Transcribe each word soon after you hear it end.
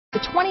The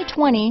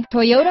 2020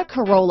 Toyota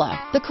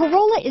Corolla. The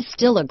Corolla is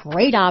still a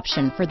great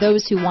option for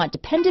those who want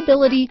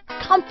dependability,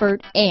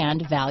 comfort,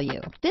 and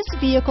value. This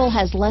vehicle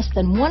has less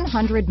than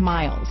 100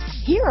 miles.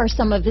 Here are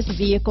some of this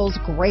vehicle's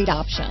great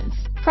options: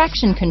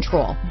 traction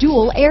control,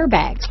 dual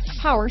airbags,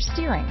 power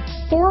steering,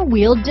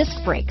 four-wheel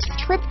disc brakes,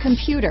 trip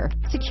computer,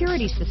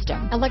 security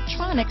system,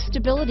 electronic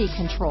stability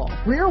control,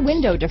 rear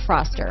window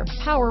defroster,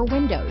 power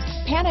windows,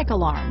 panic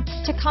alarm,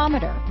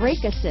 tachometer,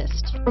 brake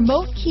assist,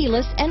 remote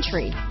keyless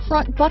entry,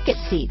 front bucket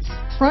seats,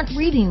 front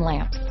reading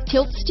lamps,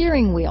 tilt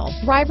steering wheel,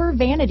 driver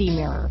vanity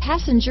mirror,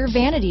 passenger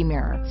vanity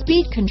mirror,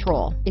 speed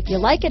control. If you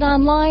like it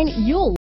online, you'll